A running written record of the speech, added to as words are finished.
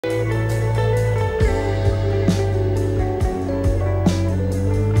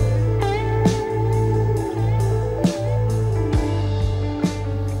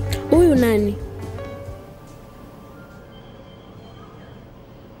nani?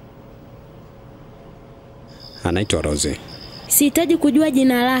 Anaitwa Rose. Sihitaji kujua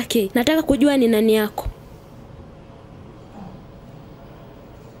jina lake. Nataka kujua ni nani yako.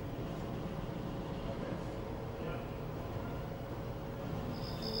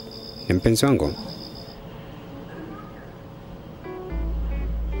 Ni mpenzi wangu.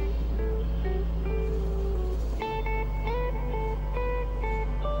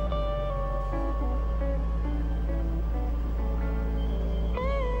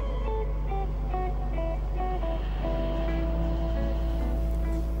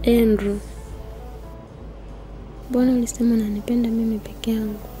 Andrew, mbona ulisema unanipenda mimi peke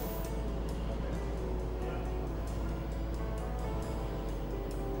yangu?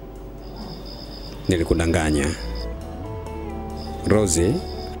 Nilikudanganya. Rose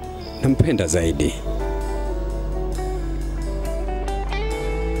nampenda zaidi.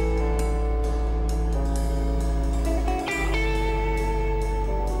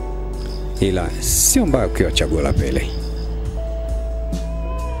 Ila sio mbaya ukiwa chaguo la pili.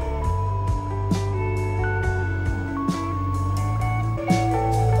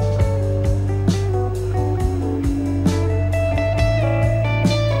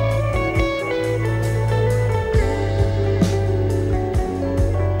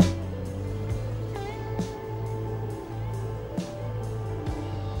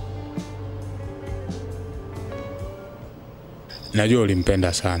 Najua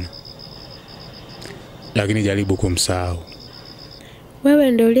ulimpenda sana, lakini jaribu kumsahau.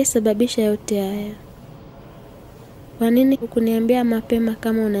 Wewe ndio uliyesababisha yote haya. Kwa nini hukuniambia mapema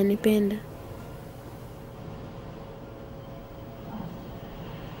kama unanipenda?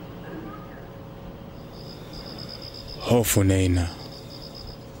 Hofu Neina.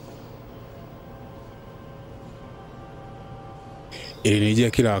 Ilinijia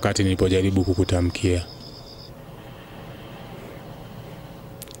kila wakati nilipojaribu kukutamkia.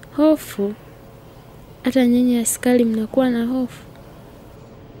 Hofu? Hata nyinyi askari mnakuwa na hofu?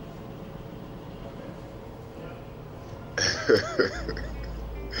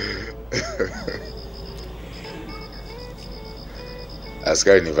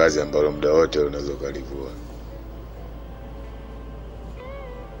 Askari ni vazi ambalo muda wote unaweza kulivua.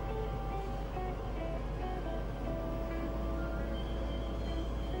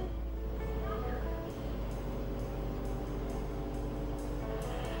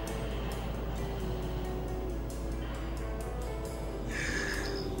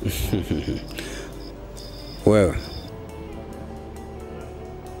 Wewe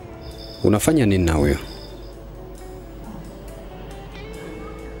unafanya nini na huyo?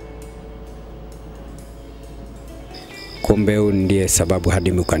 Kumbe ndiye sababu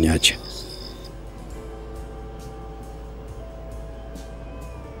hadi mkaniacha.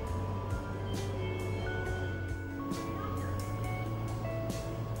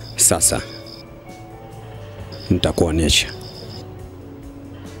 Sasa nitakuonyesha.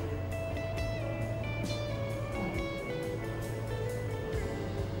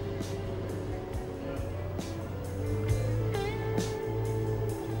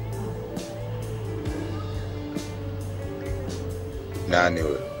 Nani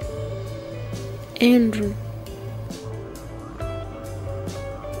wewe? Andrew.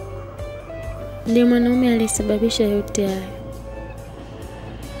 Ndiye mwanaume aliyesababisha yote haya.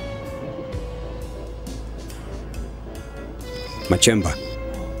 Machemba,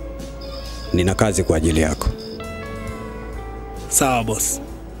 nina kazi kwa ajili yako. Sawa boss.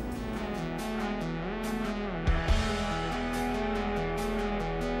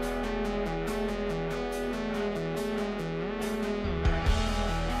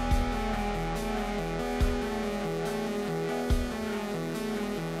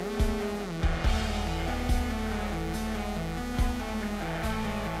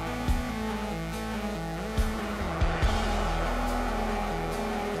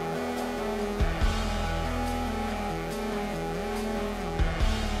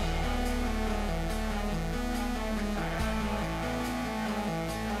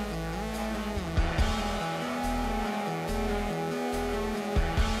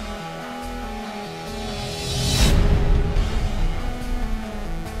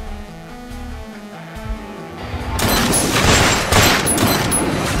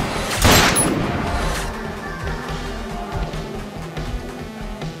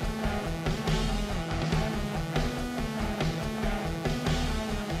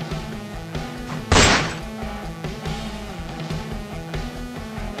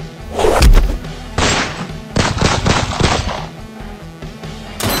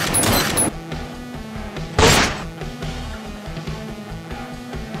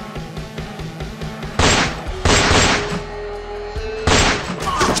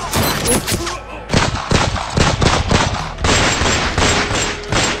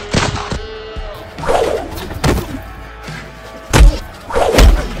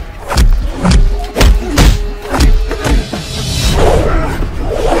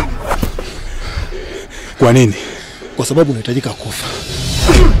 Kwa nini? Kwa sababu unahitajika kufa.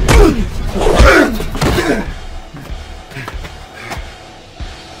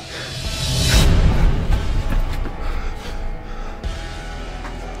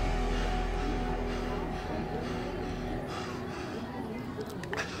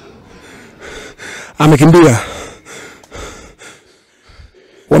 Amekimbia.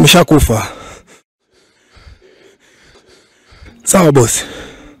 Wameshakufa. Sawa bosi.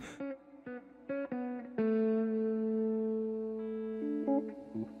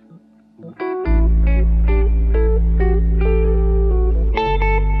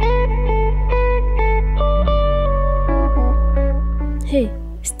 Hey,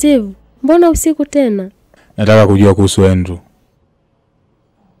 Steve, mbona usiku tena? Nataka kujua kuhusu Andrew.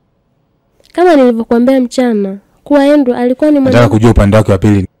 Kama nilivyokuambia mchana, kuwa Andrew alikuwa ni Nataka kujua upande wake wa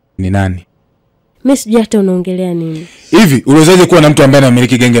pili ni nani. Mimi sijui hata unaongelea nini. Hivi, unawezaje kuwa na mtu ambaye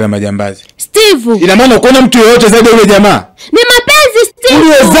anamiliki genge la majambazi? Steve! Ina maana uko na mtu yeyote zaidi ya yule jamaa? Ni mapenzi, Steve!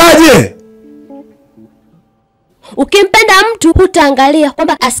 Unawezaje? Ukimpenda mtu hutaangalia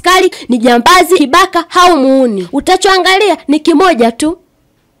kwamba askari ni jambazi, kibaka au muuni. Utachoangalia ni kimoja tu.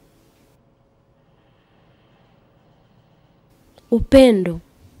 Upendo.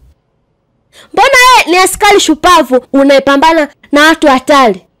 Mbona ni askari shupavu unayepambana na watu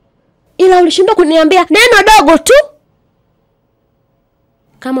hatari? Ila ulishindwa kuniambia neno dogo tu.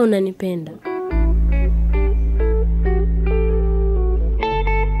 Kama unanipenda.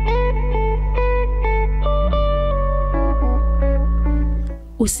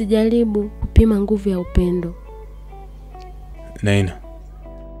 Usijaribu kupima nguvu ya upendo. Naina.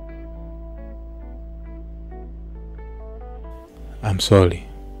 I'm sorry.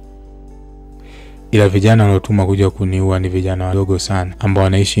 Ila vijana wanaotuma kuja kuniua ni vijana wadogo sana ambao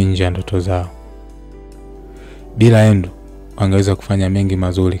wanaishi nje ya ndoto zao. Bila Andrew wangeweza kufanya mengi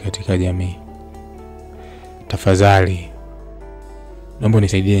mazuri katika jamii. Tafadhali naomba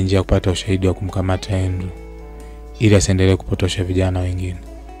nisaidie njia kupata ushahidi wa kumkamata Andrew ili asiendelee kupotosha vijana wengine.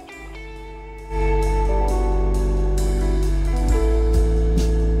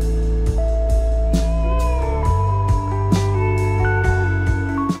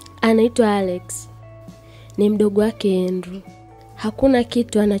 Anaitwa Alex. Ni mdogo wake Andrew. Hakuna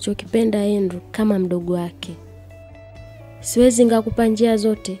kitu anachokipenda Andrew kama mdogo wake. Siwezi ngakupa njia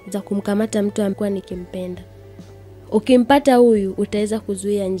zote za kumkamata mtu amekuwa nikimpenda. Ukimpata huyu utaweza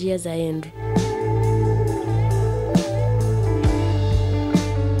kuzuia njia za Andrew.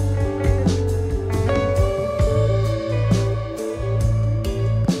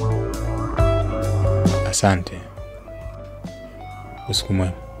 Asante. Usiku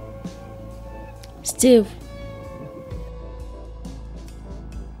mwema. Steve.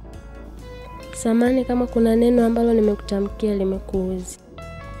 Samahani kama kuna neno ambalo nimekutamkia limekuuzi.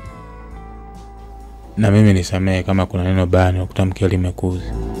 Na mimi nisamehe kama kuna neno baya nimekutamkia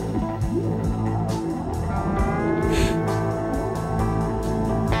limekuuzi.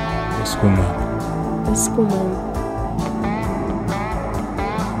 Usiku mwema. Usiku mwema.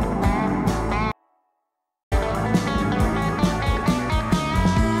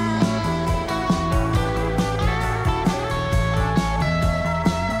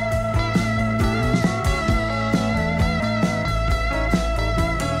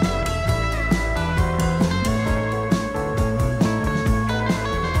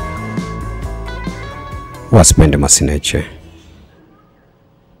 Wasipende masineche,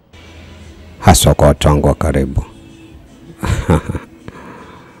 haswa kwa watu wangu wa karibu.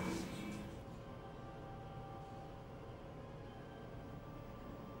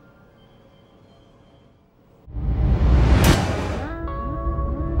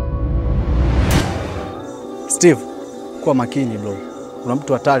 Steve, kuwa makini bro. Kuna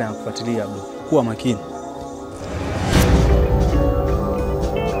mtu hatari anakufuatilia bro. Kuwa makini.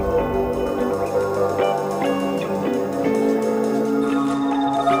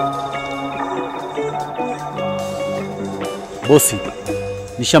 Bosi,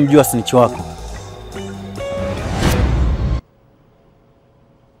 nishamjua snitch wako.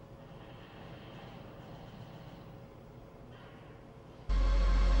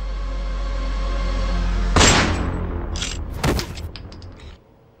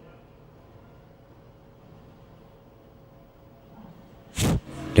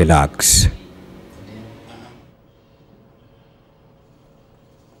 Relax.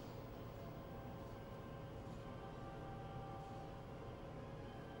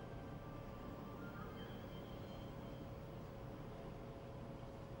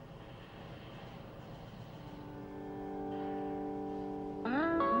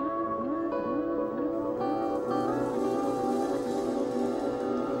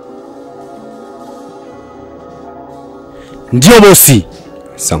 Ndio bosi.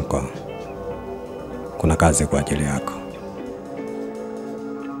 Sonko, kuna kazi kwa ajili yako.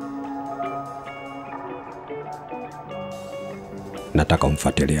 Nataka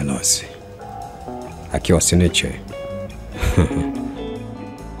umfuatilie Losi. Akiwa siniche.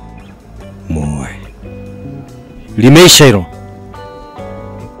 Moe. Limeisha hilo.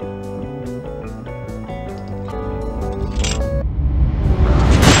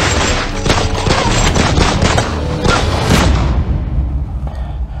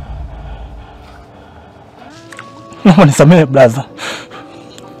 Naomba nisamehe brother.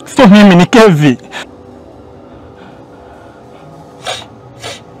 Sio mimi, ni Kevi.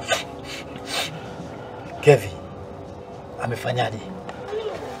 Kevi amefanyaje?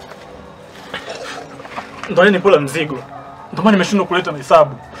 Ndio yeye nipola mzigo. Ndio maana nimeshindwa kuleta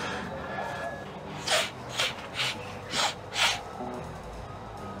mahesabu.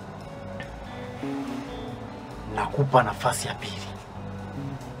 Nakupa nafasi ya pili.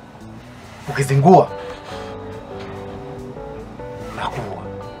 Ukizingua nakuwa.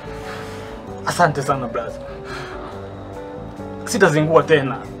 Asante sana brother. Sitazingua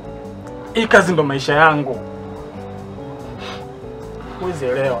tena. Hii kazi ndo maisha yangu. Huwezi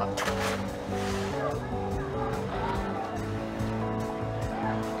elewa.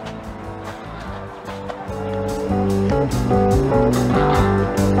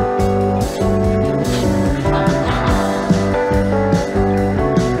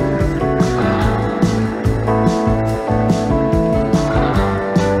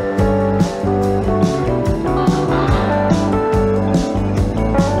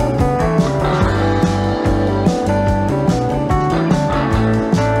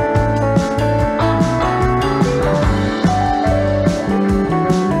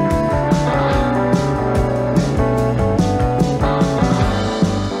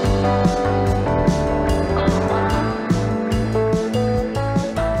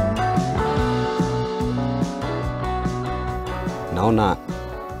 Naona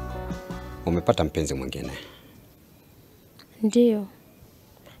umepata mpenzi mwingine. Ndio.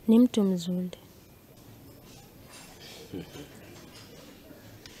 Ni mtu mzuri.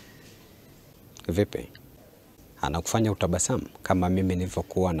 Vipi? Anakufanya utabasamu kama mimi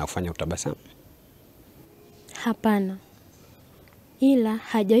nilivyokuwa nafanya utabasamu? Hapana. Ila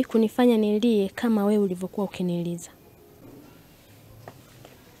hajawahi kunifanya nilie kama wewe ulivyokuwa ukiniliza.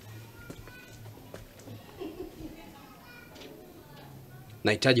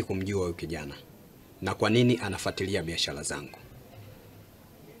 Nahitaji kumjua huyu kijana na kwa nini anafuatilia biashara zangu.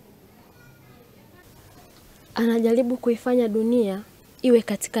 Anajaribu kuifanya dunia iwe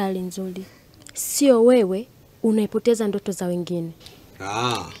katika hali nzuri. Sio wewe unaipoteza ndoto za wengine.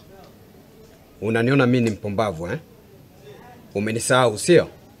 Unaniona mimi ni mpumbavu eh? Umenisahau sio?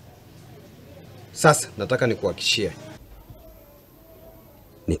 Sasa nataka nikuhakikishie.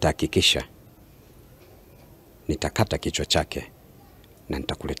 Nitahakikisha nitakata kichwa chake na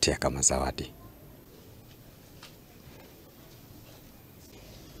nitakuletea kama zawadi.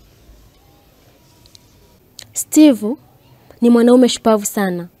 Steve ni mwanaume shupavu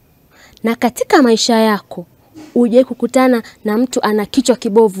sana. Na katika maisha yako uje kukutana na mtu ana kichwa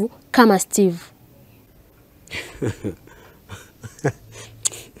kibovu kama Steve.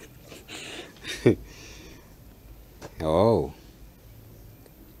 Oh.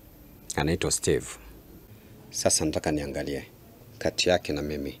 Anaitwa Steve. Sasa nataka niangalie kati yake na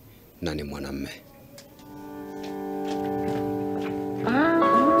mimi nani mwanamume.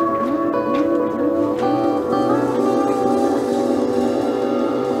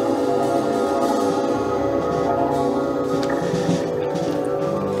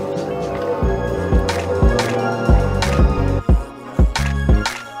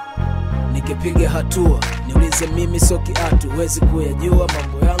 Nikipiga hatua niulize mimi sio kiatu, huwezi kuyajua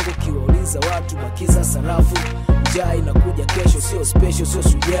mambo yangu kiwauliza watu, bakiza sarafu. Njaa inakuja kesho, sio special, sio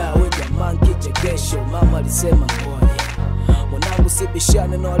shujaa, wewe jamani kichekesho. Mama alisema ngoja mwanangu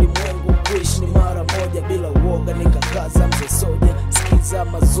sibishane na walimwengu, kuishi ni mara moja bila uoga, nikakaza mzee soja. Sikiza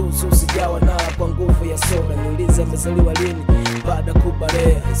mazuzu sijawa na kwa nguvu ya soda, niulize amezaliwa lini baada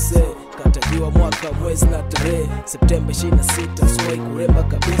kubarea ise katajiwa mwaka mwezi na tarehe Septemba 26. Soi kuremba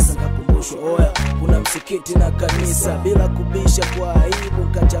kabisa, ngakumbushwa oya kuna msikiti na kanisa, bila kubisha kwa aibu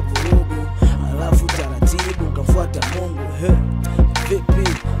nkacha vurugu, alafu taratibu nkafuata Mungu. Vipi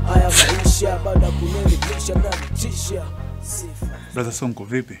haya maisha baada kunilipisha na kutisha sifa. Brother Sonko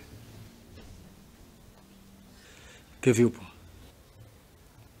vipi? Kevi upo?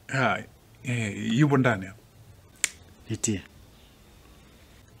 Yupo ndani hapo. Nitie.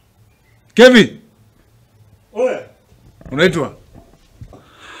 Kevi! Oya! Unaitwa?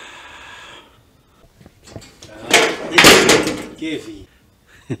 Kevi.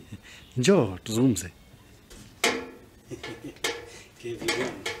 Njoo tuzungumze. Kevi.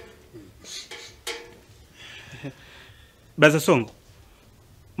 Baza Songo.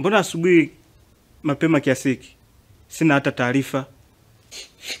 Mbona asubuhi mapema kiasi hiki? Sina hata taarifa.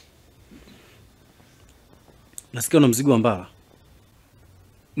 Nasikia una mzigo wa mbala.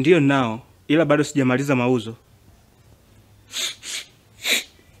 Ndio nao, ila bado sijamaliza mauzo.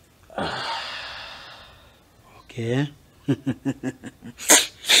 Okay.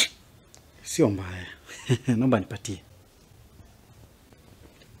 Sio mbaya. Naomba nipatie.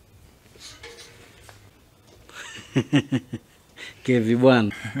 Kevi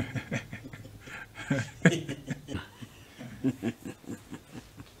bwana.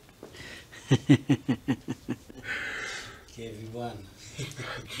 Kevi bwana.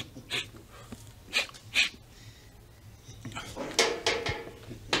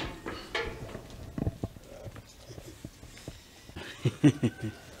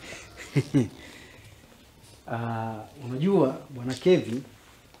 Unajua bwana Kevi,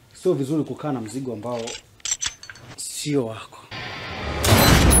 sio vizuri kukaa na mzigo ambao sio wako.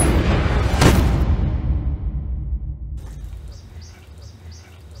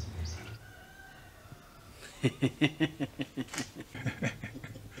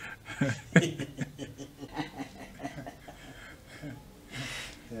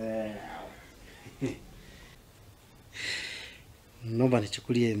 Naomba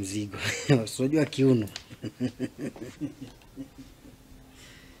nichukulie mzigo. Unajua kiuno.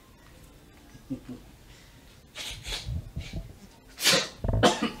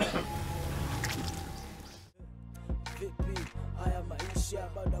 Vipi haya maisha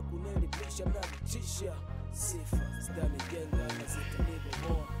baada kunelipisha mnatisha sifa ndani jenga na zitanibo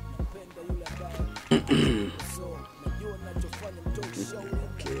moa napenda yule ambaye so najua ninachofanya mtoto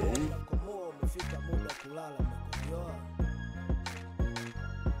shauri na komoa umefika muda kulala mkojoa.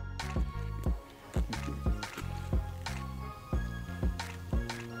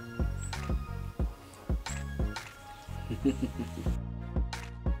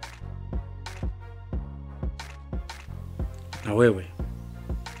 Na wewe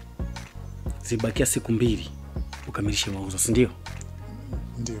zibakia siku 2 ukamilishe mauzo, si ndio?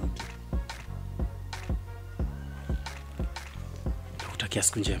 Ndio. Nakutakia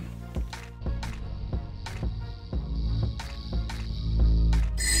siku njema.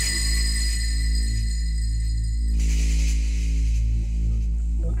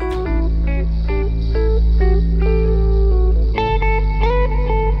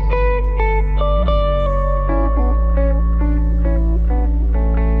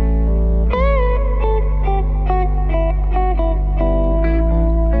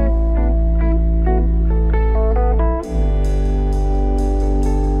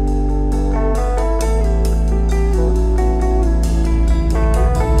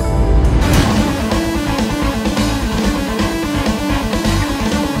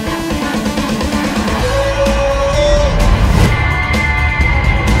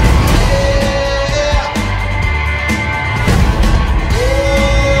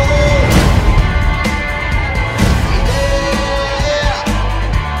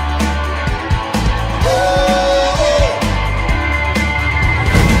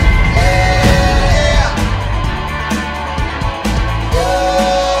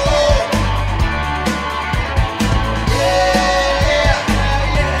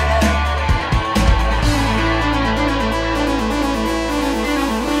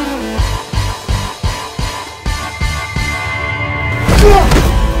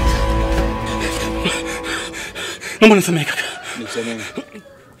 Naomba nisamehe kaka. Nisamehe.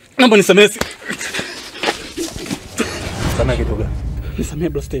 Naomba nisamehe. Sana kitu gani? Nisamehe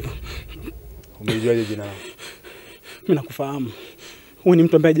bro Steve. Umejuaje jina lako? Mimi nakufahamu. Wewe ni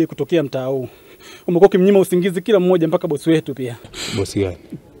mtu ambaye hajawahi kutokea mtaa huu. Umekuwa ukimnyima usingizi kila mmoja mpaka bosi wetu pia. Bosi gani?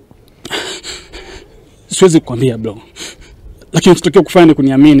 Siwezi kukwambia bro. Lakini usitokee kufanya ni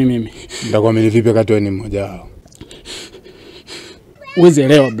kuniamini mimi. Nitakuamini vipi wakati wewe ni mmoja wao? Uweze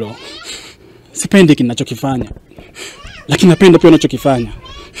elewa bro. Sipendi kinachokifanya. Lakini napenda pia unachokifanya.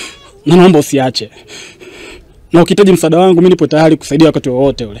 Na naomba usiache. Na ukihitaji msaada wangu mimi nipo tayari kusaidia wakati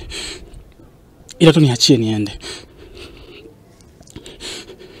wowote ule. Ila tu niachie niende.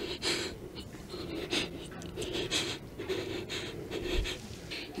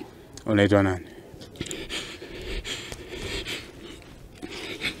 Unaitwa nani?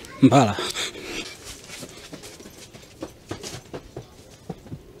 Mbala.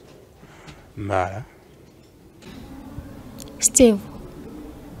 Mbala. Steve,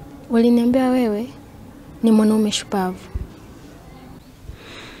 waliniambia wewe ni mwanaume shupavu.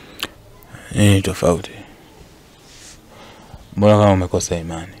 Ni tofauti. Mbona kama umekosa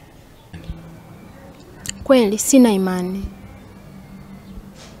imani? Kweli sina imani.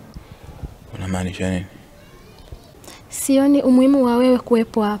 Unamaanisha nini? Sioni umuhimu wa wewe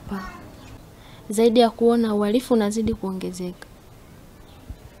kuwepo hapa. Zaidi ya kuona uhalifu unazidi kuongezeka.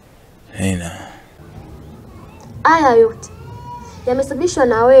 Haina. Haya yote yamesababishwa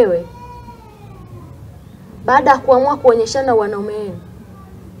na wewe. Baada ya kuamua kuonyeshana wanaume wenu.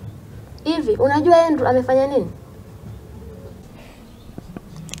 Hivi unajua Andrew amefanya nini?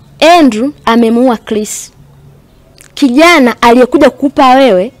 Andrew amemuua Chris. Kijana aliyekuja kukupa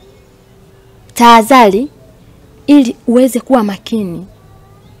wewe tahadhari ili uweze kuwa makini.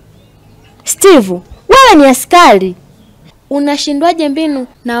 Steve, wewe ni askari. Unashindwaje mbinu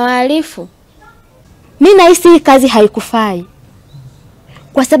na wahalifu? Mimi nahisi hii kazi haikufai.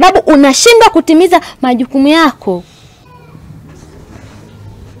 Kwa sababu unashindwa kutimiza majukumu yako.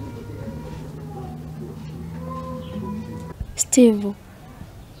 Steve,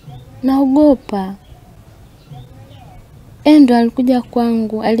 naogopa. Endo alikuja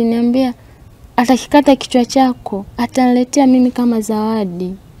kwangu, aliniambia atakikata kichwa chako, ataniletea mimi kama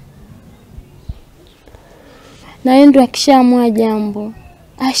zawadi. Na Endo akishaamua jambo,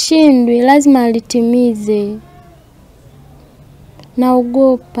 ashindwi, lazima alitimize.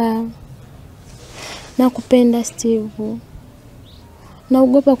 Naogopa. Nakupenda Steve.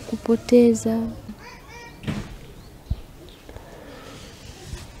 Naogopa kukupoteza.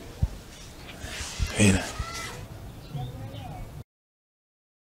 Haina.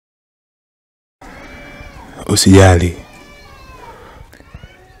 Usijali.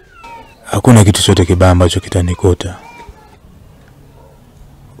 Hakuna kitu chote kibaya ambacho kitanikuta.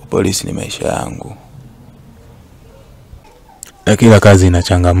 Polisi ni maisha yangu. Na kila kazi ina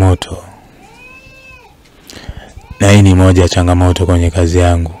changamoto. Na hii ni moja ya changamoto kwenye kazi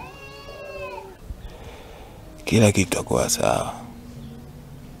yangu. Kila kitu kitakuwa sawa.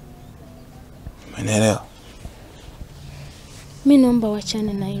 Umeelewa? Mimi naomba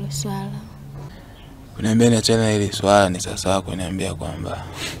uachane na hilo swala. Kuniambia niachane na hili swala ni sawa kuniambia kwamba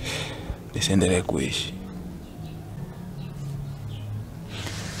nisiendelee kuishi.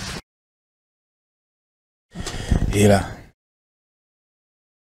 Ila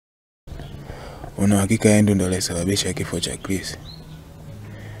una hakika yeye ndio alisababisha kifo cha Chris?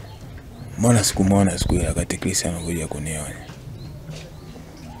 Mbona sikumuona siku ile wakati Chris amekuja kunionya?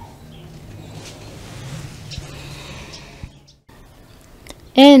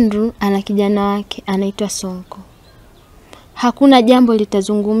 Andrew ana kijana wake anaitwa Sonko. Hakuna jambo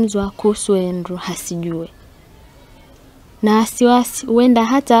litazungumzwa kuhusu Andrew hasijue. Na wasiwasi huenda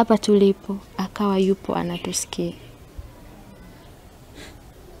hata hapa tulipo akawa yupo anatusikia.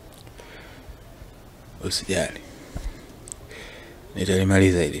 Usijali.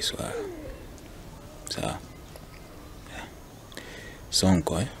 Nitalimaliza hili swala. Sawa.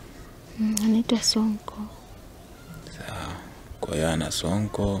 Sonko Anaitwa Sonko. Sawa. Kwa hiyo ana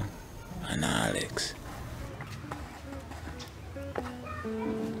Sonko, ana Alex.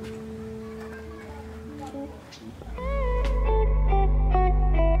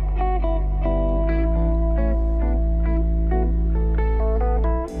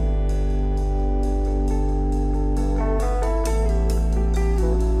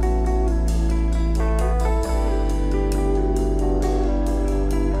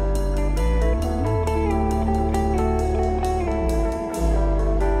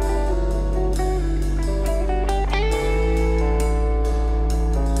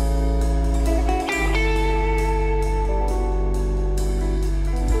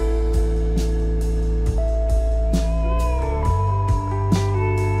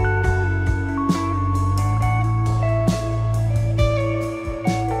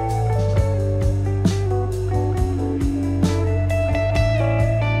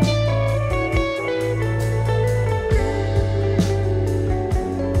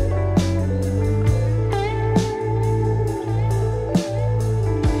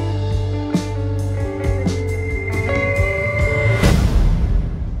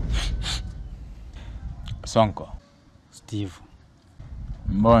 Sonko. Steve.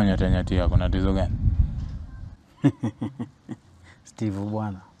 Mbona nyatanyatia, kuna tatizo gani? Steve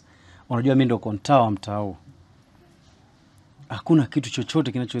bwana. Unajua mimi ndo konta wa mtaa huu. Hakuna kitu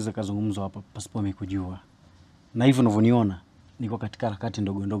chochote kinachoweza kuzungumzwa hapa pasipo mimi kujua. Na hivyo unavyoniona niko katika harakati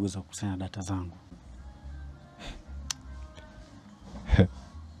ndogo ndogo za kukusanya data zangu.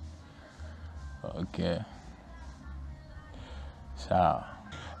 Okay. Sawa.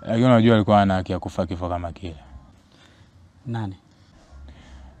 Lakini unajua alikuwa ana haki ya kufa kifo kama kile. Nani?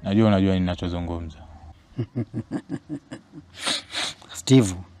 Unajua ninachozungumza.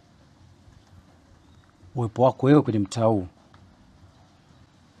 Steve. Uwepo wako wewe kwenye mtaa huu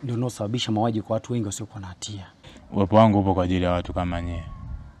ndio unaosababisha mauaji kwa watu wengi wasiokuwa na hatia. Uwepo wangu upo kwa ajili ya watu kama nyie.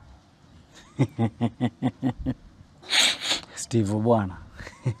 Steve bwana.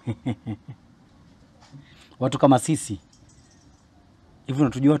 Watu kama sisi. Hivi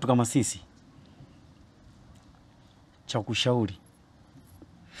unatujua watu kama sisi? Cha kushauri,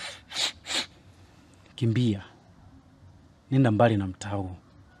 kimbia, nenda mbali na mtaa huu.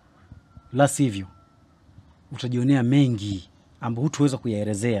 La sivyo utajionea mengi ambayo hutaweza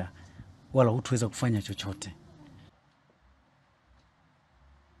kuyaelezea wala hutaweza kufanya chochote.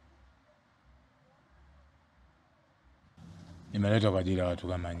 Nimeletwa kwa ajili ya watu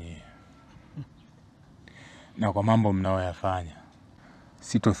kama nyie. Na kwa mambo mnaoyafanya,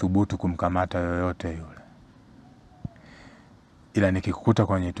 sitothubutu kumkamata yoyote yule. Ila nikikukuta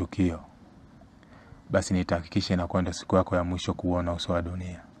kwenye tukio, basi nitahakikisha inakwenda siku yako ya mwisho kuona uso wa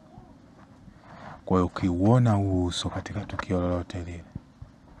dunia. Kwa hiyo ukiuona uso katika tukio lolote lile,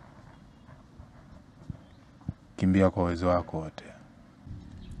 kimbia kwa uwezo wako wote.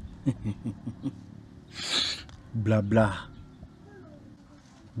 Bla bla.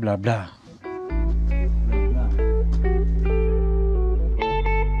 Bla bla.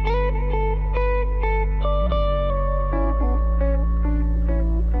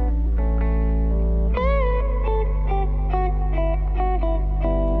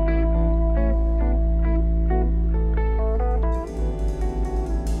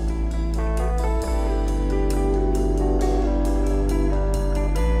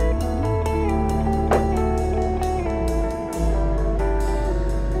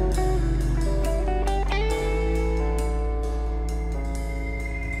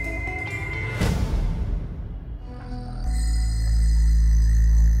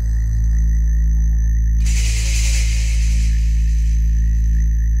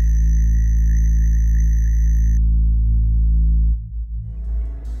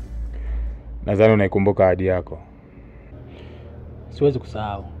 Nadhani unaikumbuka ahadi yako. Siwezi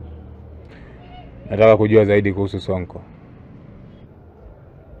kusahau. Nataka kujua zaidi kuhusu Sonko.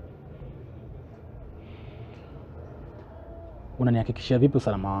 Unanihakikishia vipi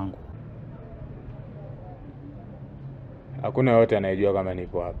usalama wangu? Hakuna yote anayejua kama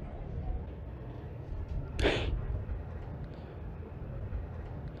nipo hapa.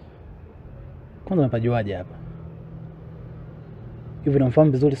 Kwanza unapajuaje hapa? Hivi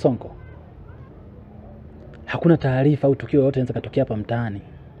unamfahamu vizuri Sonko? Hakuna taarifa au tukio lolote linaweza kutokea hapa mtaani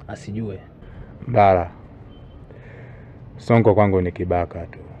asijue. Bala. Sonko kwangu ni kibaka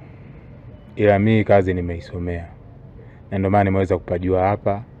tu. Ila mimi kazi nimeisomea. Na ndio maana nimeweza kupajua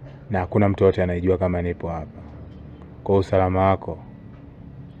hapa na hakuna mtu yote anayejua kama nipo hapa. Kwa usalama wako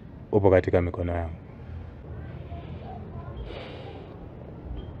upo katika mikono yangu.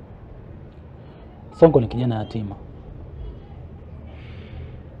 Sonko ni kijana yatima.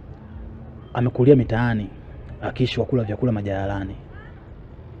 Amekulia mitaani, akiishi kwa kula vyakula majalalani.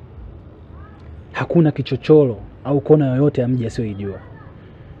 Hakuna kichochoro au kona yoyote ya mji asiyoijua.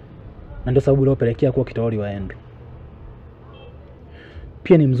 Na ndio sababu iliyopelekea kuwa kitowali wa Andrew.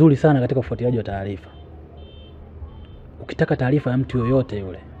 Pia ni mzuri sana katika ufuatiliaji wa taarifa. Ukitaka taarifa ya mtu yoyote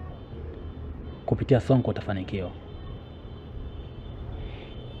yule, kupitia Sonko utafanikiwa.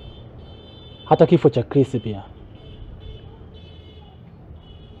 Hata kifo cha Chris pia,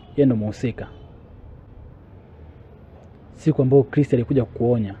 yeye ndo mhusika. Siku ambayo Chris alikuja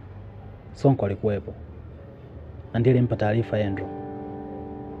kukuonya, Sonko alikuwepo. Na ndiye alimpa taarifa Andrew.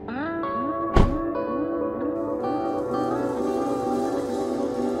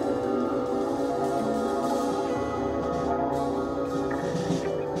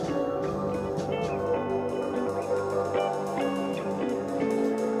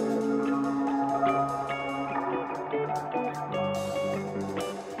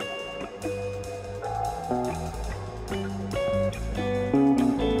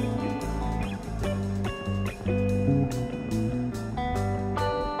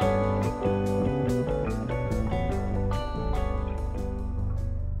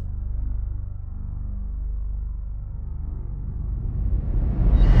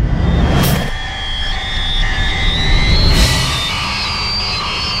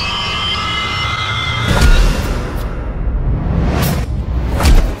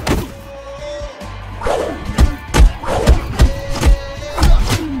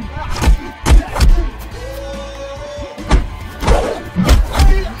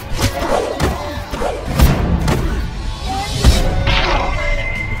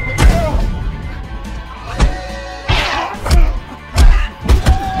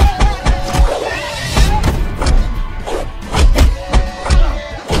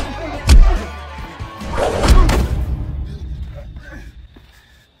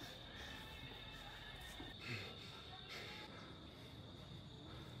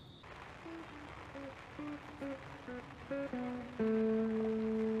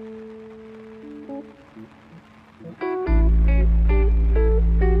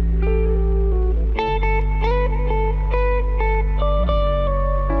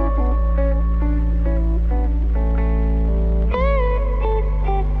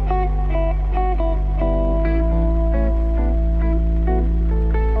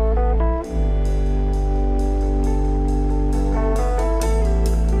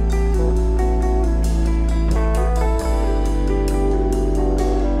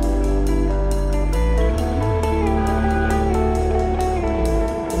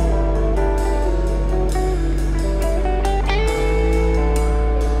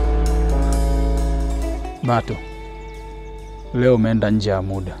 Mato, leo umeenda nje ya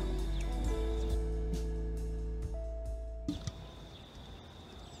muda.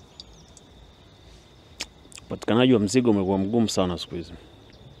 Upatikanaji wa mzigo umekuwa mgumu sana siku hizi.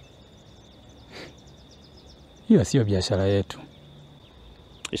 Hiyo sio biashara yetu.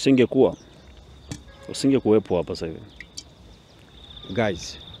 Isingekuwa, usingekuwepo hapa sasa hivi.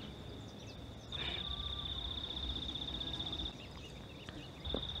 Guys,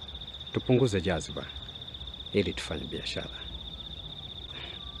 tupunguze jaziba ili tufanye biashara.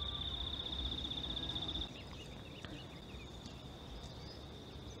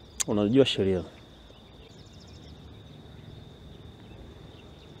 Unajua sheria.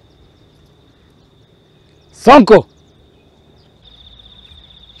 Sonko!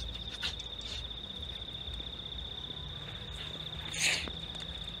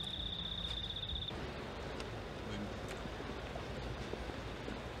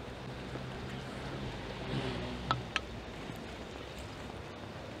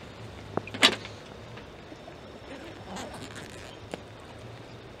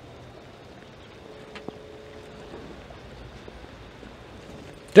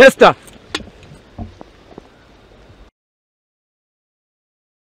 Testa!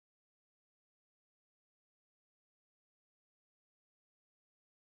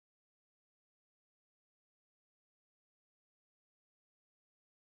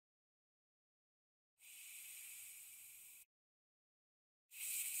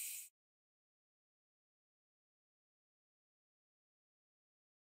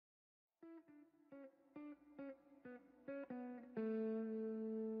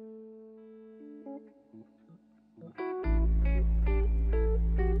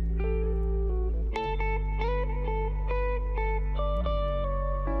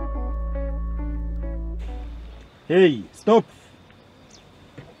 Hey, stop.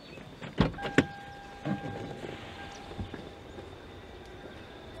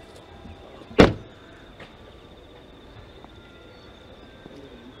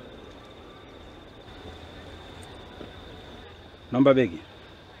 Naomba begi.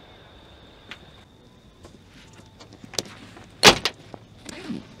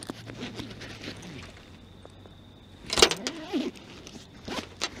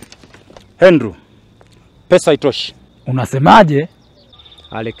 Andrew, pesa itoshi. Unasemaje?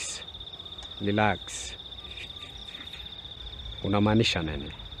 Alex, relax. Unamaanisha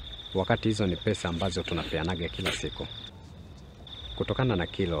nini? Wakati hizo ni pesa ambazo tunapeanaga kila siku. Kutokana na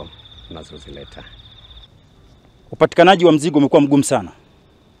kilo unazozileta. Upatikanaji wa mzigo umekuwa mgumu sana.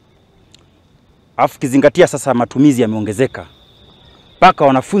 Alafu kizingatia sasa matumizi yameongezeka. Paka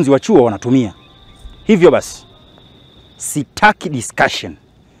wanafunzi wa chuo wanatumia. Hivyo basi, sitaki discussion.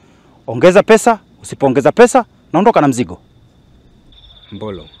 Ongeza pesa, usipoongeza pesa, naondoka na mzigo.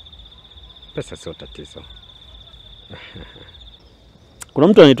 Mbolo, pesa sio tatizo. Kuna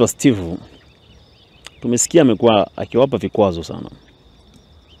mtu anaitwa Steve. Tumesikia amekuwa akiwapa vikwazo sana.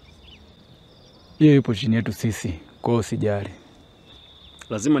 Yeye yupo chini yetu sisi, kwa usijali.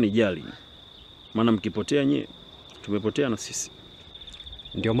 Lazima nijali. Maana mkipotea nyie, tumepotea na sisi.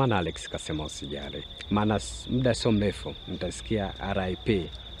 Ndio maana Alex kasema usijali. Maana muda sio mrefu mtasikia RIP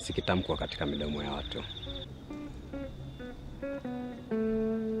sikitamkwa katika midomo ya watu.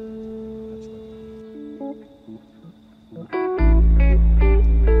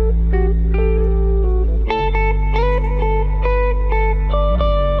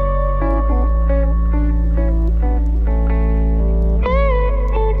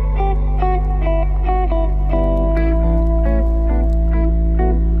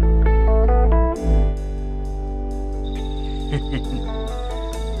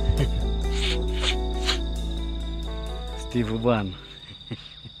 Steve bwana.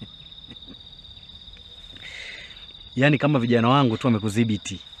 Yaani kama vijana wangu tu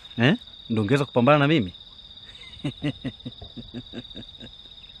wamekudhibiti, ndio ungeweza kupambana na mimi?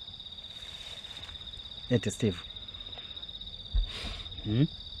 Ete Steve.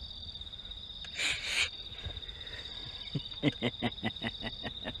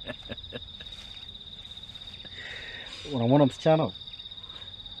 Unamwona msichana?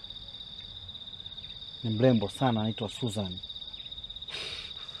 Ni mrembo sana, anaitwa Susan.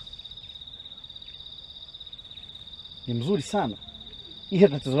 Ni mzuri sana. Ile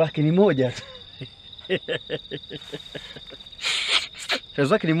tatizo lake ni moja tu.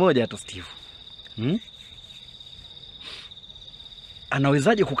 Tatizo lake ni moja tu Steve.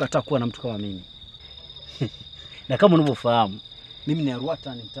 Anawezaje kukataa kuwa na mtu kama mimi? Na kama unavyofahamu, mimi ni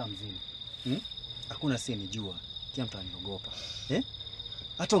Arwata, ni mtaa mzima. Hakuna si nijua, kila mtu aniogopa.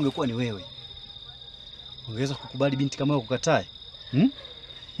 Hata ungekuwa ni wewe, ungeweza kukubali binti kama wewe kukatae?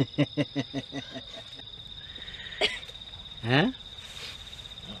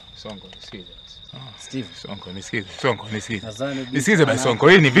 Songo nisikize. Steve, Songo nisikize. Songo nisikize. Nadhani Nisikize basi Songo.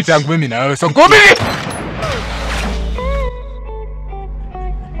 Hii ni vita yangu mimi na wewe Songo.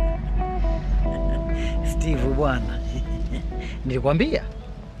 Steve bwana. Nilikwambia.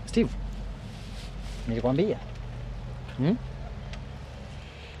 Steve. Nilikwambia.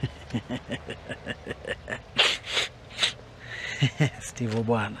 Steve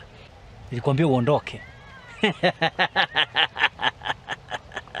bwana. Nilikwambia uondoke.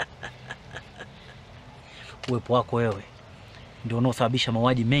 Uwepo wako wewe ndio unaosababisha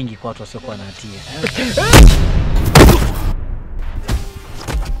mauaji mengi kwa watu wasiokuwa na hatia.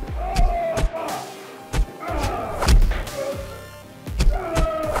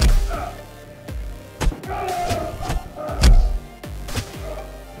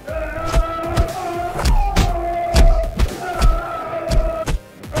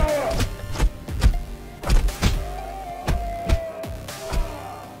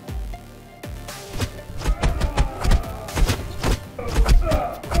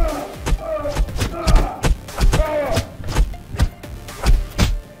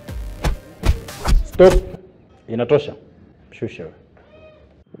 Stop. Inatosha. Shusha.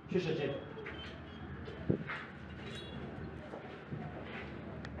 Shusha chini.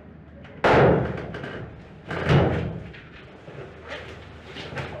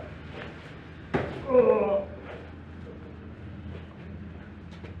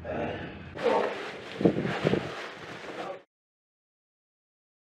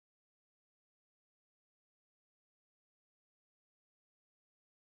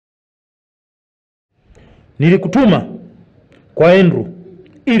 Nilikutuma kwa Andrew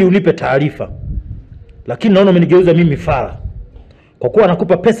ili unipe taarifa. Lakini naona umenigeuza mimi fara. Kwa kuwa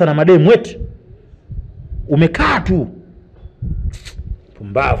nakupa pesa na mademu wetu. Umekaa tu.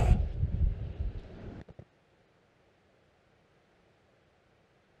 Pumbavu.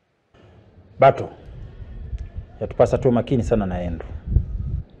 Bato. Yatupasa tuwe makini sana na Andrew.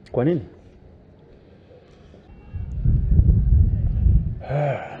 Kwa nini?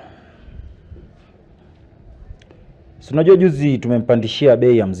 Si unajua juzi tumempandishia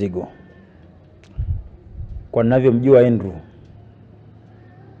bei ya mzigo. Kwa ninavyomjua Andrew,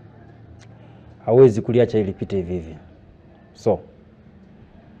 hawezi kuliacha ili pite hivi hivi. So,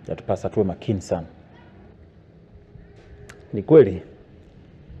 yatupasa tuwe makini sana. Ni kweli.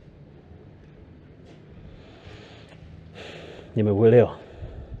 Nimekuelewa.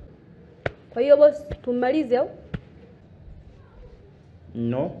 Kwa hiyo boss, tumalize au?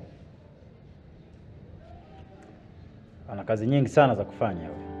 No. Ana kazi nyingi sana za kufanya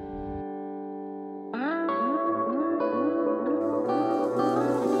yule.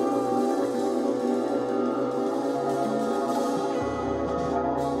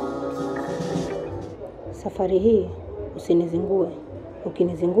 Safari hii usinizingue.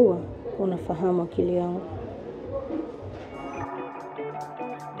 Ukinizingua unafahamu akili yangu.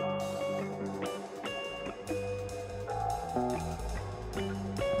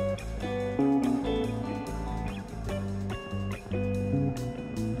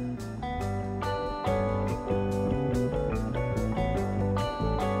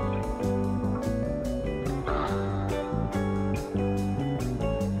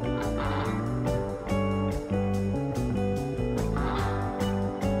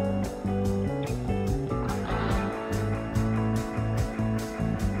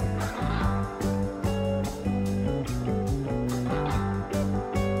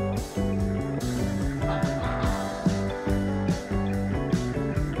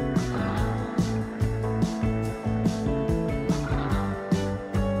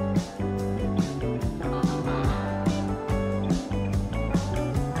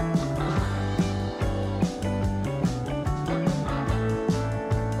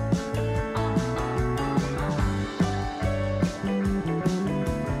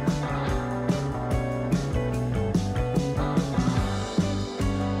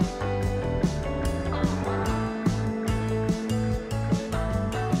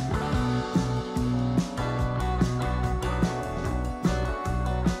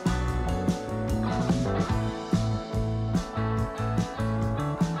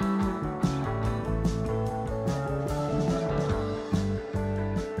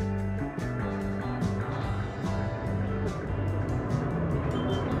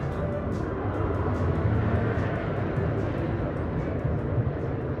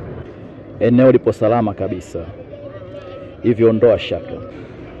 Eneo lipo salama kabisa. Hivyo ondoa shaka.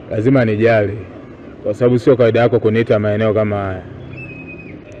 Lazima nijali. Kwa sababu sio kawaida yako kuniita maeneo kama haya.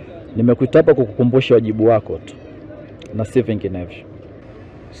 Nimekuita hapa kukukumbusha wajibu wako tu. Na si vinginevyo.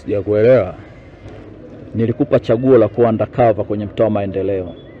 Sijakuelewa. Nilikupa chaguo la kuwa undercover kwenye mtaa wa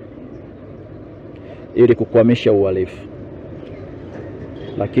Maendeleo ili kukwamisha uhalifu.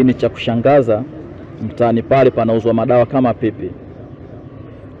 Lakini cha kushangaza, mtaani pale panauzwa madawa kama pipi.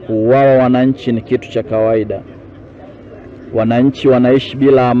 Kuuawa wananchi ni kitu cha kawaida. Wananchi wanaishi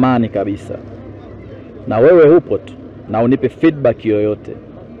bila amani kabisa. Na wewe upo tu na unipe feedback yoyote.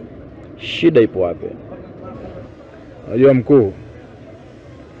 Shida ipo wapi? Unajua mkuu,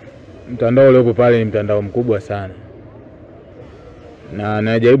 mtandao uliopo pale ni mtandao mkubwa sana. Na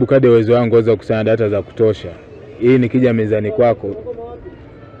najaribu kadri uwezo wangu kuweza kukusanya data za kutosha. Ili nikija mezani kwako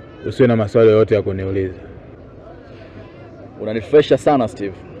usiwe na maswali yote ya kuniuliza. Unanifresha sana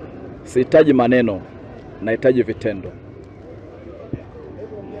Steve. Sihitaji maneno, nahitaji vitendo.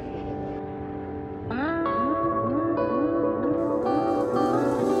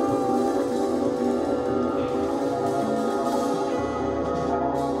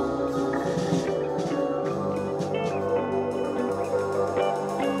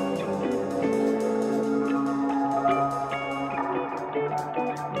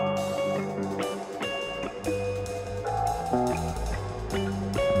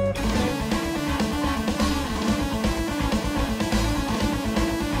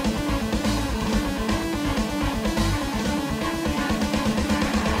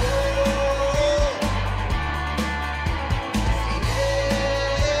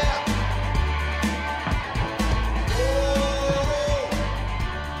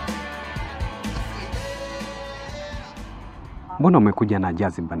 Mbona umekuja na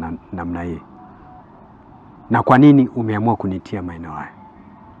jaziba namna hii? Na kwa nini umeamua kunitia maeneo haya?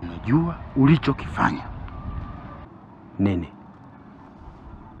 Unajua ulichokifanya nini?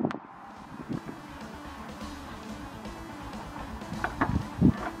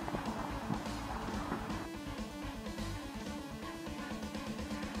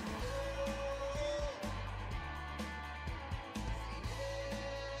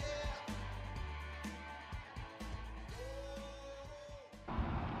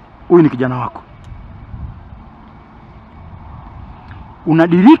 Huyu ni kijana wako.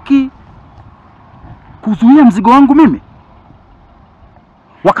 Unadiriki kuzuia mzigo wangu mimi?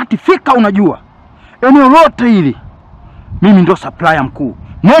 Wakati fika unajua eneo lote hili mimi ndio supplier mkuu.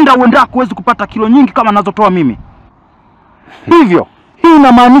 Nenda uendako huwezi kupata kilo nyingi kama nazotoa mimi. Hivyo hii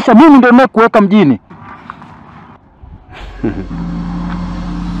inamaanisha mimi ndio nimekuweka mjini.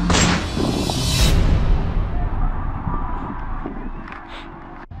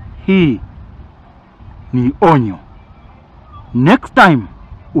 Hii ni onyo. Next time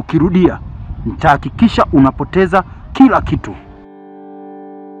ukirudia nitahakikisha unapoteza kila kitu.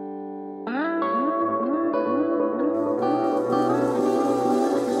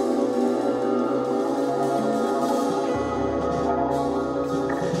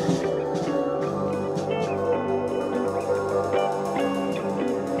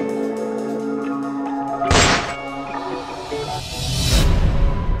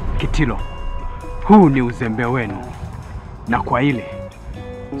 Kitilo, huu ni uzembe wenu, na kwa ile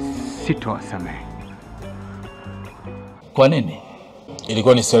sitowasamehe. Kwa nini?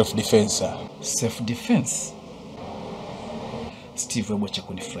 Ilikuwa ni self defense. Self defense? Steve, hebu acha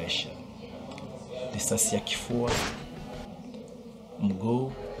kunifurahisha. Risasi ya kifua,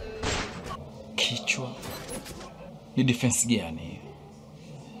 mguu, kichwa. Ni defense gani?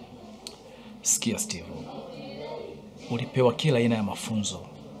 Sikia Steve, ulipewa kila aina ya mafunzo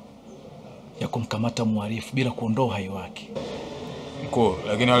ya kumkamata mhalifu bila kuondoa uhai wake. Mkuu,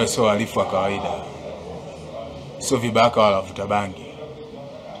 lakini wale sio wahalifu wa kawaida. Sio vibaka wala wavuta bangi.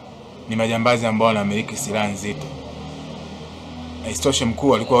 Ni majambazi ambao wanamiliki silaha nzito. Na isitoshe mkuu,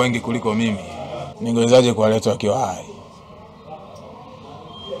 walikuwa wengi kuliko mimi. Ningewezaje kuwaleta wakiwa hai?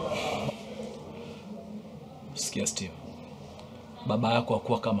 Sikia Steve, baba yako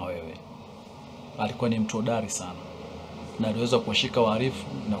hakuwa kama wewe. Alikuwa ni mtu hodari sana, na aliweza kuwashika wahalifu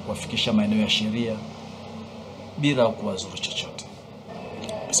na kuwafikisha maeneo ya sheria bila kuwazuru chochote.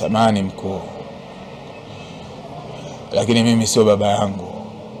 Samahani mkuu, lakini mimi sio baba yangu.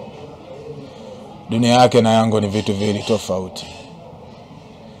 Dunia yake na yangu ni vitu viwili tofauti.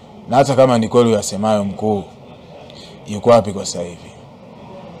 Na hata kama ni kweli yasemayo mkuu, yuko wapi kwa sasa hivi?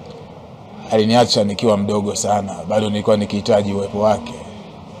 Aliniacha nikiwa mdogo sana, bado nilikuwa nikihitaji uwepo wake.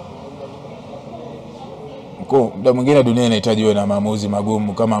 Mkuu, muda mwingine dunia inahitaji wewe na maamuzi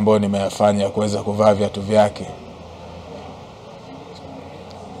magumu kama ambayo nimeyafanya, kuweza kuvaa viatu vyake.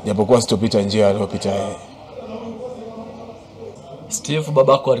 Japokuwa sitopita njia aliyopita yeye. Steve,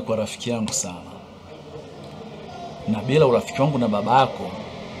 babako alikuwa rafiki yangu sana. Na bila urafiki wangu na babako,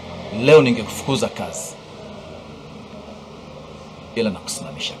 leo ningekufukuza kazi. Ila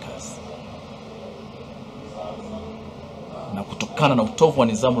nakusimamisha kazi. kutokana na utovu wa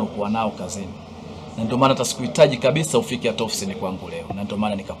nidhamu uliokuwa nao kazini. Na ndio maana hata sikuhitaji kabisa ufike hata ofisini kwangu leo. Na ndio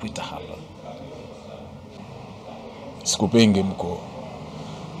maana nikakuita hapa. Sikupingi mkuu.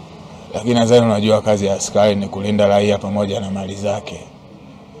 Lakini nadhani unajua kazi ya askari ni kulinda raia pamoja na mali zake.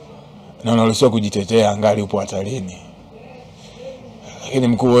 Na unaruhusiwa kujitetea angali upo hatarini. Lakini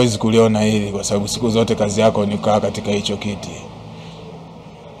mkuu, huwezi kuliona hili kwa sababu siku zote kazi yako ni kukaa katika hicho kiti.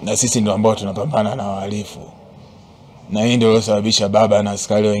 Na sisi ndio ambao tunapambana na wahalifu. Na hii ndio iliyosababisha baba na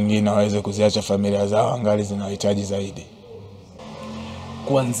askari wengine waweze kuziacha familia zao angali zinahitaji zaidi.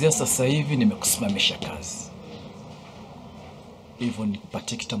 Kuanzia sasa hivi nimekusimamisha kazi. Hivyo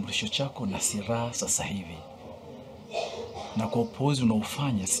nikupatie kitambulisho chako na silaha sasa hivi. Na kwa upuuzi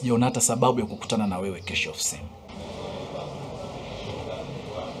unaofanya sijaona hata sababu ya kukutana na wewe kesho ofisini.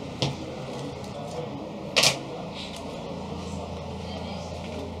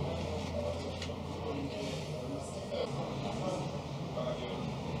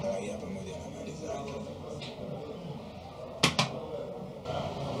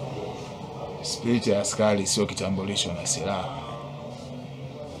 Spirit ya askari sio kitambulisho na silaha.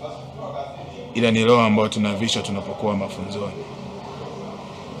 Ila ni roho ambayo tunavisha tunapokuwa mafunzoni.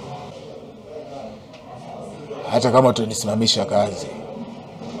 Hata kama tulisimamisha kazi,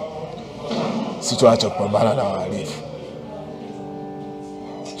 sitoacha kupambana na wahalifu.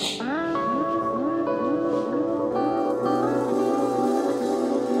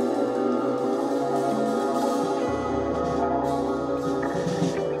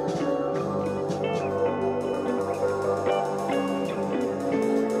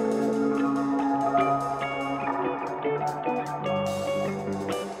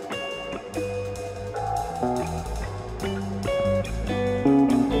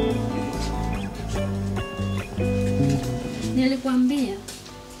 Nilikwambia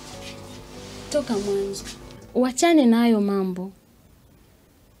toka mwanzo uachane na hayo mambo.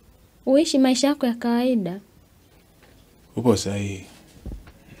 Uishi maisha yako ya kawaida. Upo sahihi.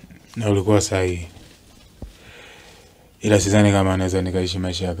 Na ulikuwa sahihi. Ila sidhani kama naweza nikaishi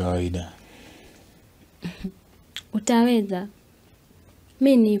maisha ya kawaida. Utaweza.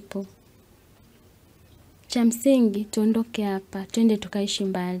 Mimi nipo. Cha msingi tuondoke hapa, twende tukaishi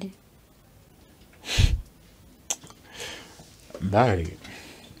mbali. Mbali?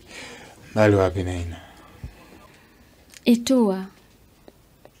 Mbali wapi Naina? Itua.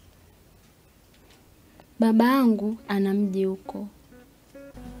 Baba yangu ana mji huko.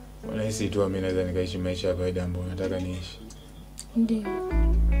 Unahisi Itua mimi naweza nikaishi maisha ya kawaida ambayo nataka niishi? Ndio.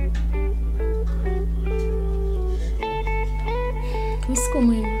 Usiku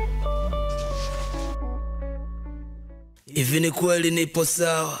mwema. Hivi ni kweli nipo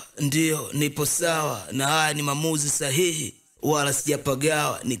sawa? Ndio, nipo sawa. Na haya ni maamuzi sahihi. Wala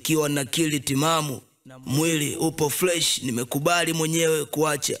sijapagawa, nikiwa na akili timamu. Mwili upo fresh, nimekubali mwenyewe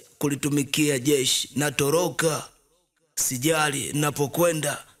kuacha kulitumikia jeshi. Natoroka, sijali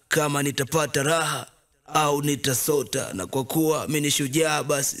napokwenda kama nitapata raha au nitasota. Na kwa kuwa mimi ni shujaa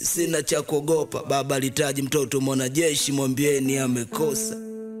basi sina cha kuogopa. Baba alihitaji mtoto mwanajeshi, mwambieni amekosa.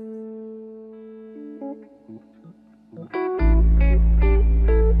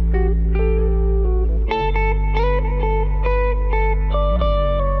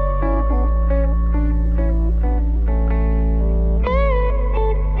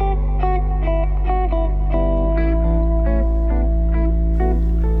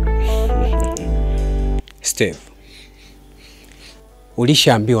 Steve,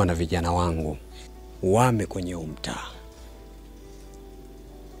 ulishaambiwa na vijana wangu wame kwenye mtaa.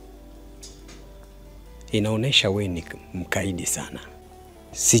 Inaonesha wewe ni mkaidi sana.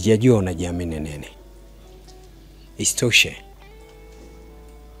 Sijajua unajiamini nene. Istoshe.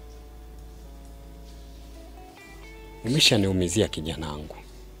 Umeshaniumizia kijana wangu.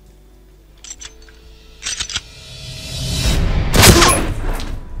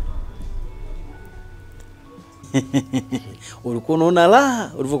 Ulikuwa unaona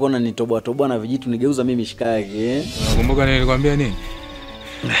la, ulivyokuwa unanitoboa na vijitu nigeuza mimi shikake. Unakumbuka nilikwambia nini?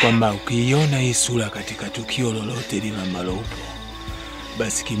 Kwamba ukiiona hii sura katika tukio lolote lina ambalo upo,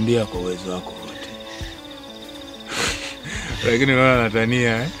 basi kimbia kwa uwezo wako wote. Lakini unaona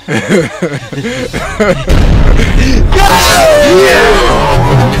natania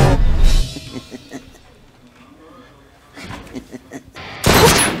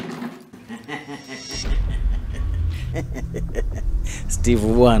Steve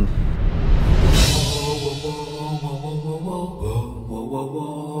bwana.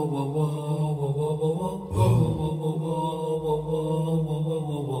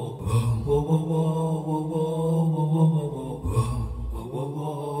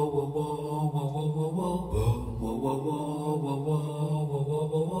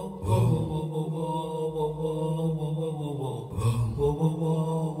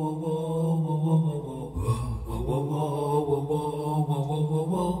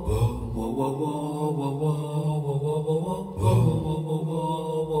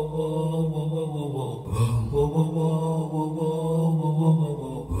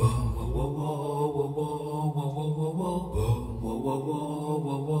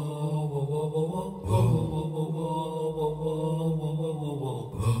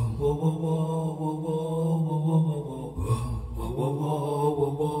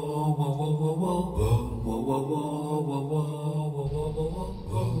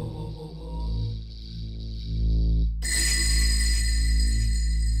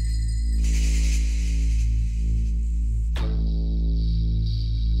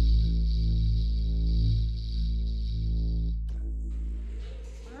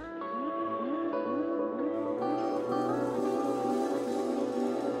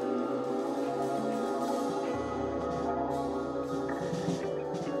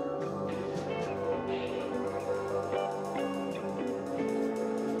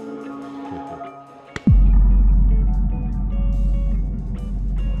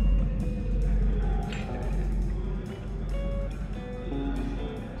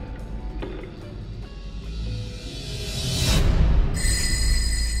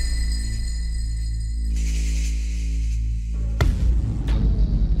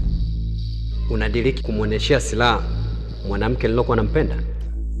 Unadiriki kumwoneshea silaha mwanamke nilokuwa nampenda?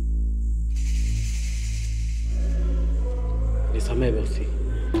 Nisamehe bosi.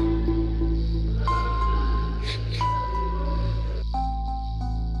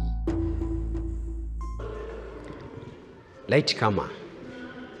 Laiti kama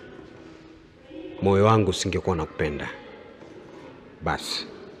moyo wangu usingekuwa nakupenda, basi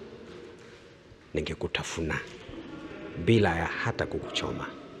ningekutafuna bila ya hata kukuchoma.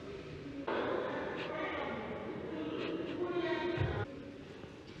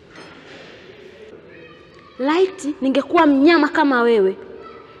 Laiti ningekuwa mnyama kama wewe,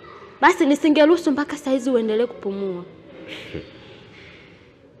 basi nisingeruhusu mpaka saizi uendelee kupumua.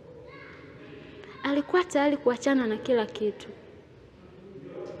 Alikuwa tayari kuachana na kila kitu.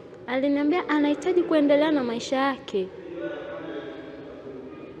 Aliniambia anahitaji kuendelea na maisha yake.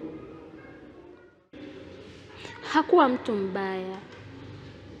 Hakuwa mtu mbaya.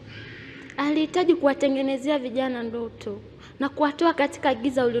 Alihitaji kuwatengenezea vijana ndoto na kuwatoa katika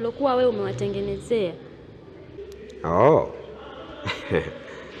giza ulilokuwa wewe umewatengenezea. Oh.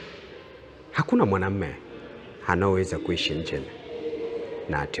 Hakuna mwanamume anaweza kuishi nje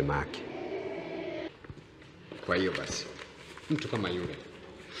na hatima yake. Kwa hiyo basi, mtu kama yule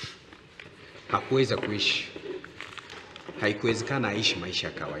hakuweza kuishi. Haikuwezekana aishi maisha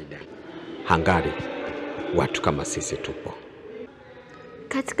ya kawaida. Hangari watu kama sisi tupo.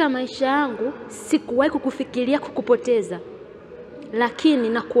 Katika maisha yangu sikuwahi kukufikiria kukupoteza. Lakini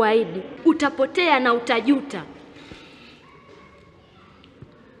nakuahidi utapotea na utajuta.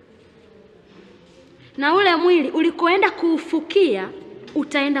 Na ule mwili ulikoenda kuufukia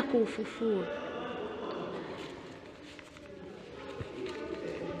utaenda kuufufua.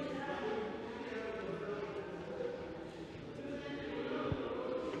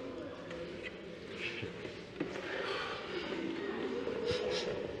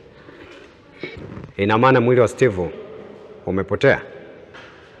 Ina maana mwili wa Steve umepotea?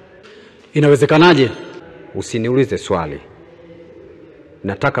 Inawezekanaje? Usiniulize swali.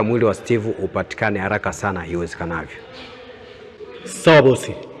 Nataka mwili wa Steve upatikane haraka sana iwezekanavyo. Sawa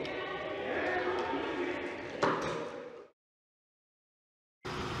bosi.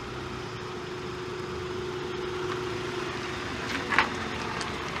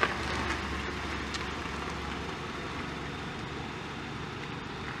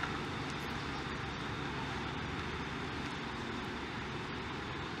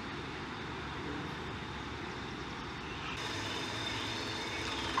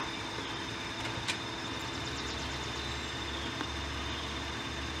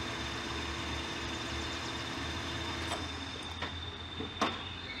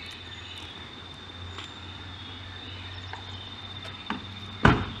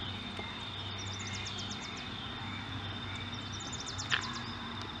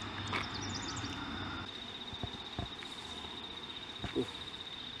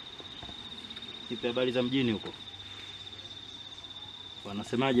 Kipi habari za mjini huko?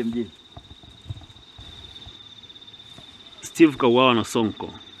 Wanasemaje mjini? Steve kauawa na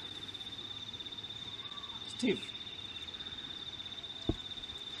Sonko. Steve?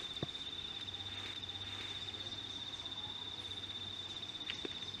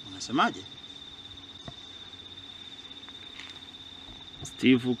 Unasemaje?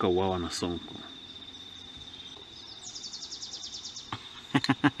 Steve kauawa na Sonko.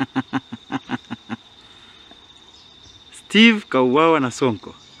 Steve kauawa na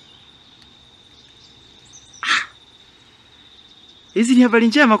Sonko. Hizi ni habari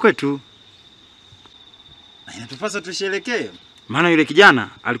njema kwetu. Na inatupasa tusherekee. Maana yule kijana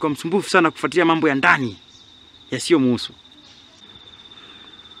alikuwa msumbufu sana kufuatilia mambo ya ndani yasiyomhusu.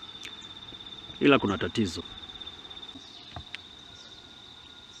 Ila kuna tatizo.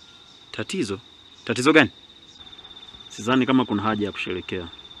 Tatizo? Tatizo gani? Sidhani kama kuna haja ya kusherekea.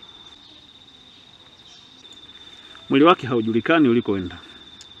 Mwili wake haujulikani ulikoenda.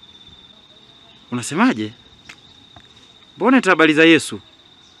 Unasemaje? Mbona habari za Yesu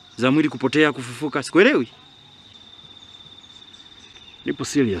za mwili kupotea kufufuka sikuelewi? Nipo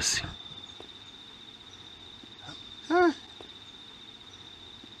serious.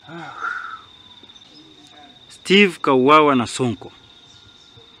 Steve kauawa na Sonko.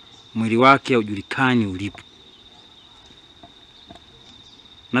 Mwili wake haujulikani ulipo.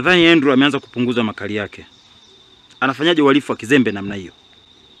 Nadhani Andrew ameanza kupunguza makali yake. Anafanyaje uhalifu wa kizembe namna hiyo?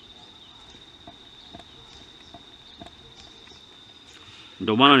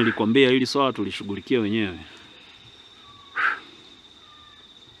 Ndio maana nilikwambia hili swala tulishughulikia wenyewe.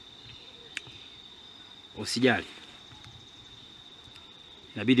 Usijali.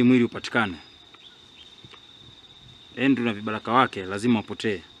 Inabidi mwili upatikane. Andrew na vibaraka wake lazima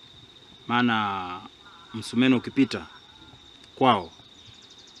wapotee. Maana msumeno ukipita kwao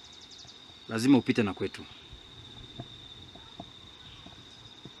lazima upite na kwetu.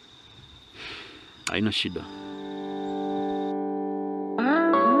 Haina shida.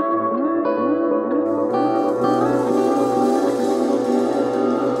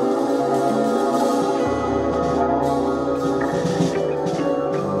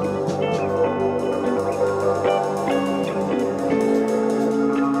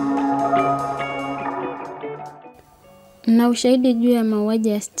 Na ushahidi juu ya mauaji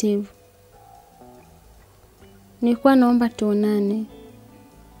ya Steve. Nilikuwa naomba tuonane.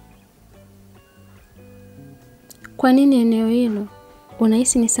 Kwa nini eneo hilo?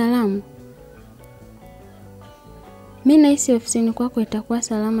 Unahisi ni salama? Mimi nahisi ofisini kwako itakuwa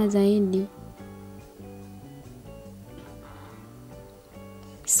salama zaidi.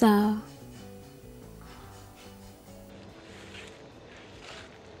 Sawa.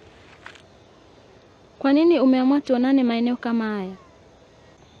 Kwa nini umeamua tuonane maeneo kama haya?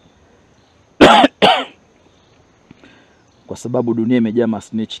 Kwa sababu dunia imejaa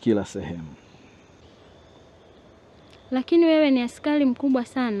masnitch kila sehemu. Lakini wewe ni askari mkubwa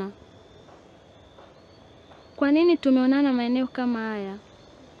sana. Kwa nini tumeonana maeneo kama haya?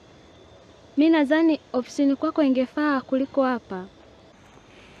 Mimi nadhani ofisini kwako ingefaa kuliko hapa.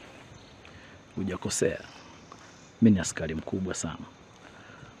 Hujakosea. Mimi ni askari mkubwa sana.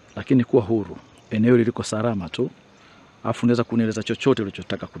 Lakini kuwa huru. Eneo liko salama tu. Alafu unaweza kunieleza chochote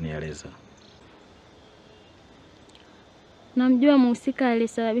ulichotaka kunieleza. Namjua mhusika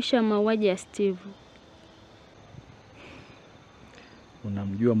aliyesababisha mauaji ya Steve.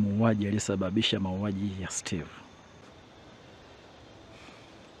 Unamjua muuaji aliyesababisha mauaji ya Steve?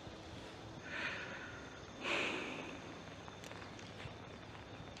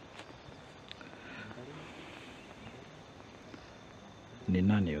 Ni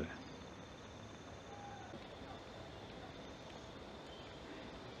nani wewe?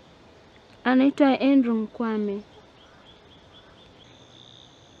 Anaitwa Andrew Mkwame.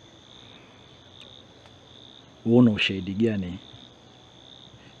 Una ushahidi gani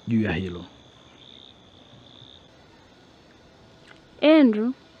juu ya hilo?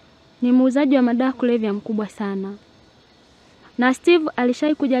 Andrew ni muuzaji wa madawa kulevya mkubwa sana. Na Steve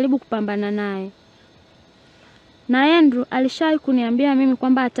alishawahi kujaribu kupambana naye. Na Andrew alishawahi kuniambia mimi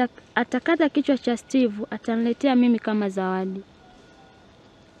kwamba atakata kichwa cha Steve ataniletea mimi kama zawadi.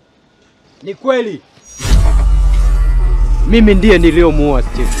 Ni kweli. Mimi ndiye niliyomuua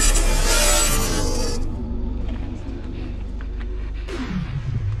Steve.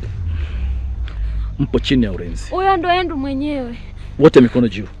 Mpo chini ya ulinzi. Huyo ndo Andrew mwenyewe. Wote mikono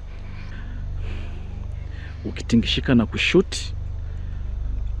juu. Ukitingishika na kushuti,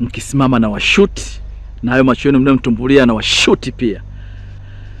 mkisimama na washuti, na hayo macho yenu mnamtumbulia na washuti pia.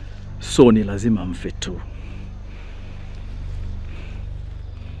 So ni lazima mfe tu.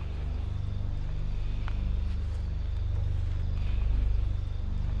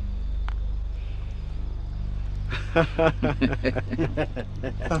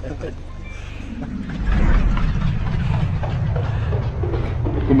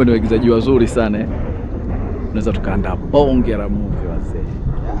 Kumbe ni waigizaji wazuri sana eh? Tunaweza tukaandaa bonge la movie wazee.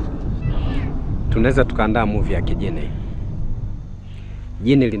 Tunaweza tukaandaa movie ya kijini.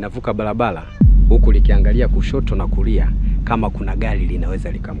 Jini linavuka barabara huku likiangalia kushoto na kulia kama kuna gari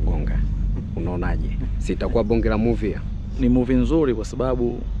linaweza likamgonga. Unaonaje? Si itakuwa bonge la movie? Ni movie nzuri kwa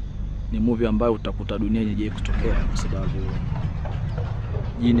sababu ni movie ambayo utakuta dunia yenyewe kutokea, kwa sababu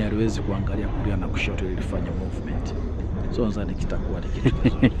jini haliwezi kuangalia kulia na kushoto ili lifanye movement. So nadhani kitakuwa ni kitu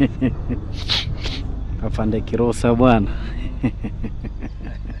kizuri. Afande Kirosa bwana.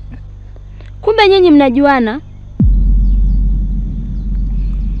 Kumbe nyinyi mnajuana?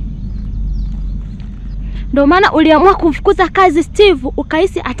 Ndio maana uliamua kumfukuza kazi Steve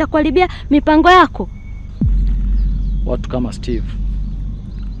ukahisi atakuharibia mipango yako? Watu kama Steve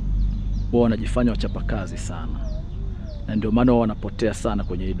wao wanajifanya wachapa kazi sana. Na ndio maana wao wanapotea sana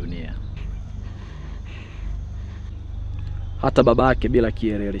kwenye hii dunia. Hata baba yake bila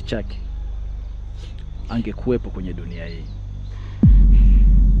kielele chake angekuwepo kwenye dunia hii.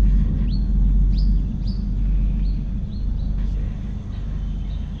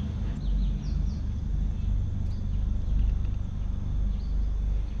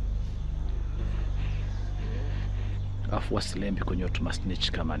 Afu wasilembi kwenye watu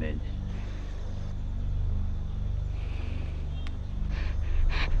masnitch kama nenye.